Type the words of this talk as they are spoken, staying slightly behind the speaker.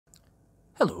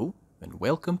Hello and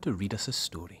welcome to Read Us a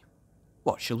Story.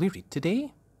 What shall we read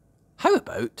today? How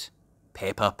about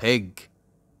Peppa Pig,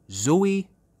 Zoe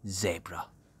Zebra.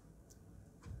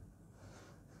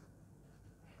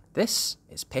 This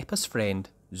is Peppa's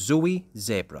friend Zoe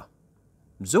Zebra.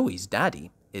 Zoe's daddy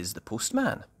is the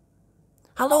postman.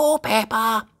 "Hello,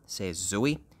 Peppa," says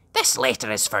Zoe. "This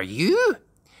letter is for you."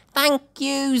 "Thank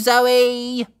you,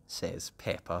 Zoe," says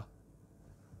Peppa.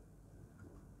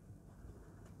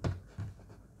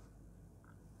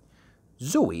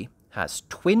 Zoe has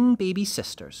twin baby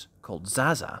sisters called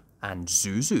Zaza and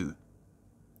Zuzu.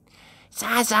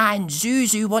 "Zaza and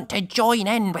Zuzu want to join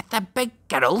in with the big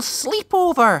girls'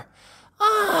 sleepover."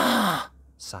 "Ah,"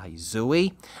 sighs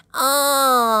Zoe.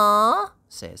 "Ah,"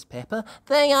 says Peppa,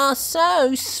 "they are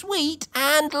so sweet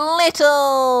and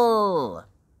little."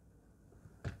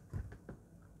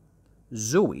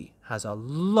 Zoe has a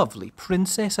lovely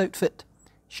princess outfit.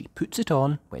 She puts it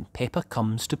on when Peppa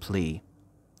comes to play.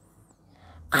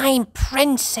 "I'm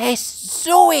Princess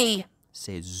Zoe,"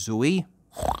 says Zoe.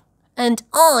 "And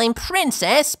I'm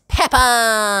Princess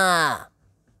Peppa."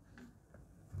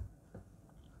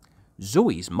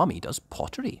 Zoe's mummy does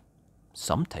pottery.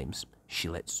 Sometimes she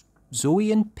lets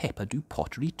Zoe and Peppa do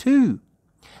pottery too.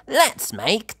 "Let's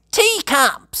make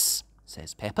teacups,"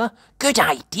 says Peppa. "Good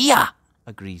idea,"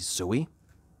 agrees Zoe.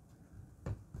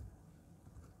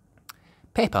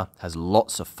 Peppa has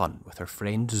lots of fun with her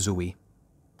friend Zoe.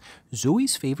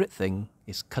 Zoe's favourite thing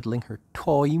is cuddling her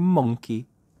toy monkey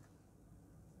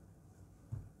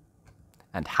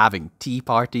and having tea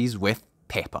parties with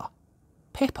Peppa.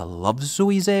 Peppa loves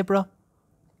Zoe Zebra.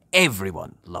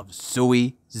 Everyone loves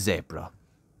Zoe Zebra.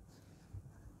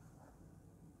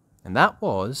 And that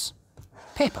was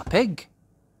Peppa Pig,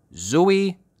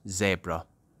 Zoe Zebra.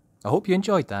 I hope you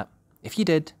enjoyed that. If you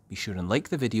did, be sure and like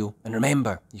the video. And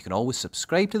remember, you can always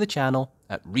subscribe to the channel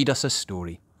at Read Us a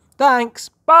Story. Thanks.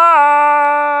 Bye.